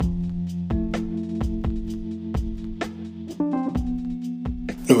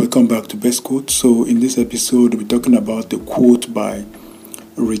Welcome back to Best Quote. So in this episode, we're talking about the quote by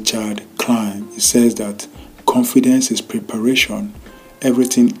Richard Klein. It says that confidence is preparation.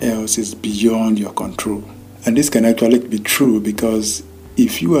 Everything else is beyond your control. And this can actually be true because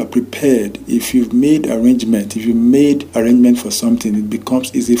if you are prepared, if you've made arrangement for something, it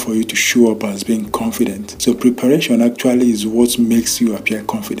becomes easy for you to show up as being confident. So preparation actually is what makes you appear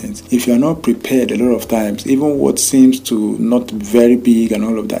confident. If you are not prepared, a lot of times, even what seems to not be very big and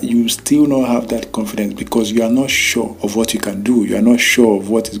all of that, you still not have that confidence because you are not sure of what you can do. You are not sure of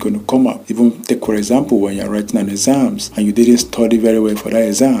what is going to come up. Even take, for example, when you're writing an exams and you didn't study very well for that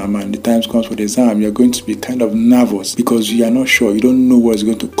exam and the time comes for the exam, you're going to be kind of nervous because you are not sure. You don't know what's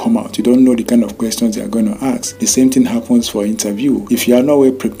going to come out. You don't know the kind of questions they are going to ask. The same thing happens for interview. If you are not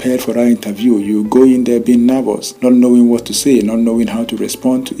well prepared for that interview, you go in there being nervous, not knowing what to say, not knowing how to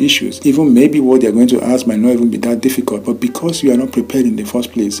respond to issues. Even maybe what they're going to ask might not even be that difficult, but because you are not prepared in the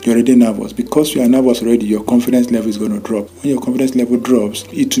first place, you're already nervous. Because you are nervous already, your confidence level is going to drop. When your confidence level drops,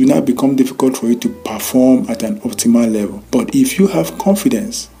 it will now become difficult for you to perform at an optimal level. But if you have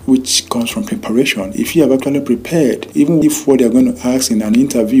confidence, which comes from preparation, if you have actually prepared, even if what they're going to ask in an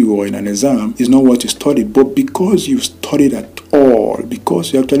interview or in an exam is not what you studied, but because you studied at all,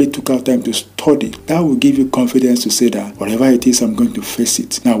 because you actually took out time to study, that will give you confidence to say that whatever it is, I'm going to face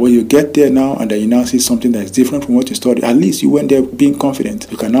it. Now, when you get there now and then you now see something that is different from what you studied, at least you went there being confident.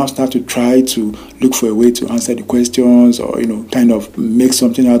 You can now start to try to look for a way to answer the questions or, kind of make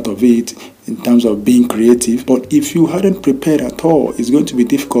something out of it in terms of being creative. But if you hadn't prepared at all, it's going to be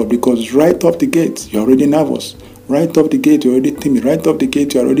difficult because right off the gate, you're already nervous. Right off the gate, you're already timid. Right off the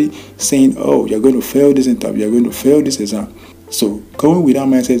gate, you're already saying, oh, you're going to fail this interview, you're going to fail this exam. So going with that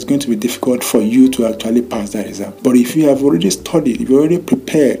mindset, it's going to be difficult for you to actually pass that exam. But if you have already studied, if you're already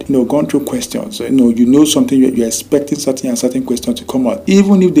prepared, gone through questions, you know something, you're expecting certain questions to come out,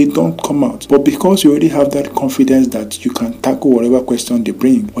 even if they don't come out. But because you already have that confidence that you can tackle whatever question they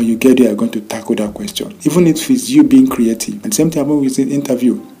bring, when you get there, you're going to tackle that question. Even if it's you being creative. And same thing with the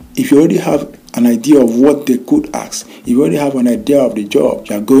interview. If you already have an idea of what they could ask, if you already have an idea of the job,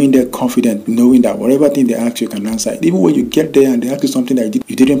 you are going there confident, knowing that whatever thing they ask, you can answer it. Even when you get there and they ask you something that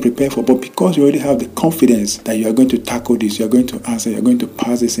you didn't prepare for, but because you already have the confidence that you are going to tackle this, you are going to answer, you are going to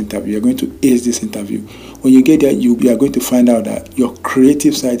pass this interview, you are going to ace this interview. When you get there, you are going to find out that your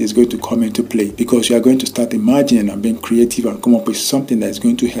creative side is going to come into play because you are going to start imagining and being creative and come up with something that is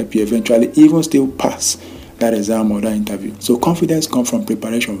going to help you eventually even still pass that exam or that interview. So confidence comes from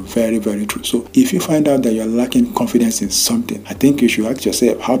preparation. Very, very true. So if you find out that you're lacking confidence in something, I think you should ask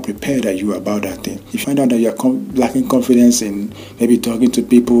yourself, how prepared are you about that thing? If you find out that you're lacking confidence in maybe talking to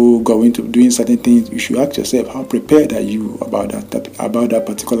people, going to doing certain things, you should ask yourself, how prepared are you about that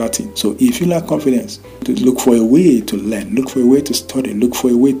particular thing? So if you lack confidence, to look for a way to learn, look for a way to study, look for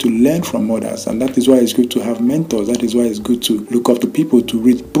a way to learn from others. And that is why it's good to have mentors. That is why it's good to look up to people, to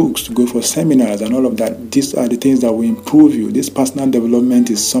read books, to go for seminars and all of that. These are the things that will improve you. This personal development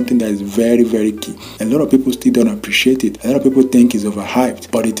is something that is very, very key. A lot of people still don't appreciate it. A lot of people think it's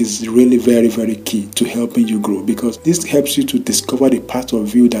overhyped, but it is really very, very key to helping you grow because this helps you to discover the part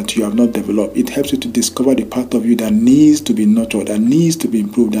of you that you have not developed. It helps you to discover the part of you that needs to be nurtured, that needs to be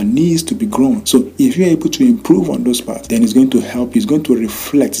improved, that needs to be grown. So if you're able to improve on those parts, then it's going to help you. It's going to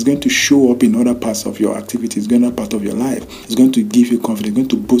reflect. It's going to show up in other parts of your activities, going to be part of your life. It's going to give you confidence, going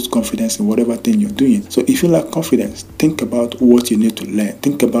to boost confidence in whatever thing you're doing. So if you lack confidence, think about what you need to learn.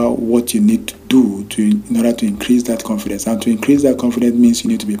 Think about what you need to do in order to increase that confidence. And to increase that confidence means you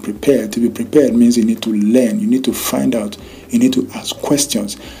need to be prepared. To be prepared means you need to learn. You need to find out. You need to ask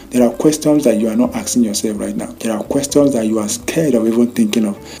questions. There are questions that you are not asking yourself right now. There are questions that you are scared of even thinking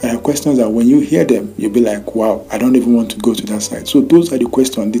of. There are questions that when you hear them, you'll be like, wow, I don't even want to go to that side. So those are the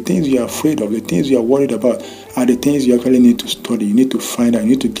questions. The things you are afraid of, the things you are worried about are the things you actually need to study. You need to find out. You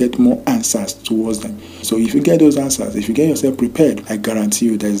need to get more answers towards them. So if you get those answers, if you get yourself prepared, I guarantee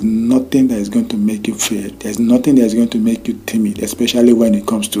you there is nothing that is going to make you fear. There's nothing that is going to make you timid, especially when it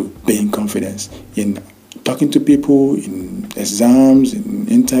comes to being confident in talking to people, in exams, in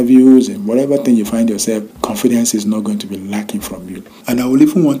interviews, in whatever thing you find yourself. Confidence is not going to be lacking from you. And I will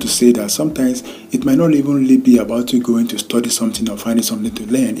even want to say that sometimes it might not even really be about you going to study something or finding something to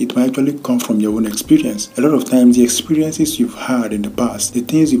learn. It might actually come from your own experience. A lot of times the experiences you've had in the past, the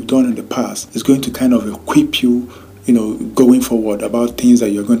things you've done in the past is going to kind of equip you going forward, about things that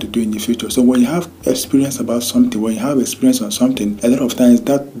you're going to do in the future. So when you have experience about something, when you have experience on something, a lot of times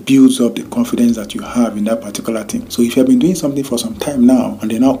that builds up the confidence that you have in that particular thing. So if you have been doing something for some time now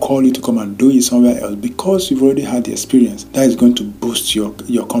and they now call you to come and do it somewhere else, because you've already had the experience, that is going to boost your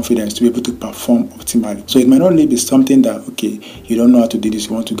confidence to be able to perform optimally. So it might not really be something that, okay, you don't know how to do this,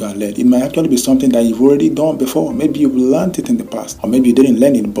 you want to go and learn. It might actually be something that you've already done before. Maybe you've learned it in the past, or maybe you didn't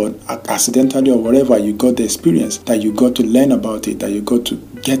learn it, but accidentally or whatever, you got the experience, that you got to learn about it, that you got to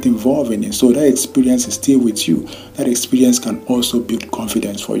get involved in it. So that experience is still with you. That experience can also build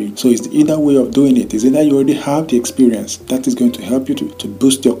confidence for you. So it's either way of doing it. Is either you already have the experience that is going to help you to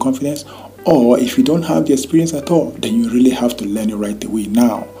boost your confidence, or if you don't have the experience at all, then you really have to learn it right away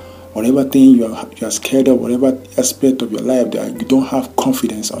now. Whatever thing you are scared of, whatever aspect of your life that you don't have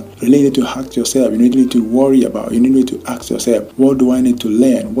confidence on, you really need to ask yourself, you need to worry about, you need to ask yourself, what do I need to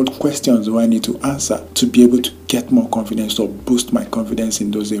learn? What questions do I need to answer to be able to get more confidence or boost my confidence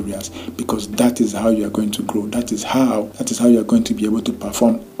in those areas? Because that is how you are going to grow. That is how you are going to be able to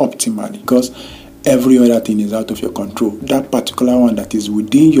perform optimally. Because every other thing is out of your control. That particular one that is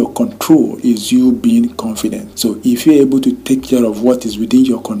within your control is you being confident. So if you're able to take care of what is within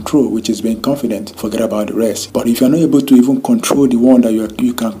your control, which is being confident, forget about the rest. But if you're not able to even control the one that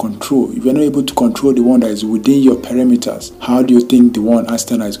you can control, if you're not able to control the one that is within your perimeters, how do you think the one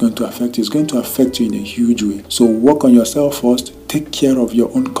external is going to affect you? It's going to affect you in a huge way. So work on yourself first. Take care of your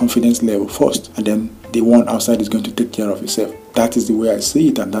own confidence level first, and then the one outside is going to take care of itself. That is the way I see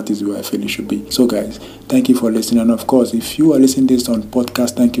it, and that is the way I feel it should be. So guys, thank you for listening. And of course, if you are listening to this on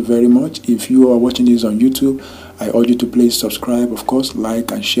podcast, thank you very much. If you are watching this on YouTube, I urge you to please subscribe, of course,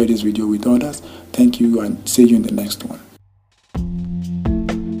 like and share this video with others. Thank you, and see you in the next one.